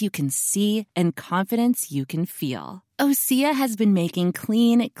results you can see and confidence you can feel. Osea has been making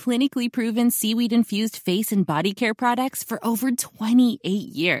clean, clinically proven seaweed-infused face and body care products for over 28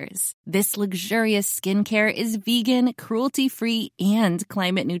 years. This luxurious skincare is vegan, cruelty-free, and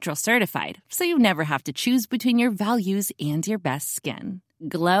climate-neutral certified, so you never have to choose between your values and your best skin.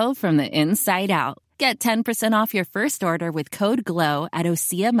 Glow from the inside out. Get 10% off your first order with code GLOW at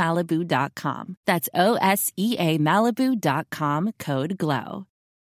OseaMalibu.com. That's OSEA Malibu.com, code GLOW.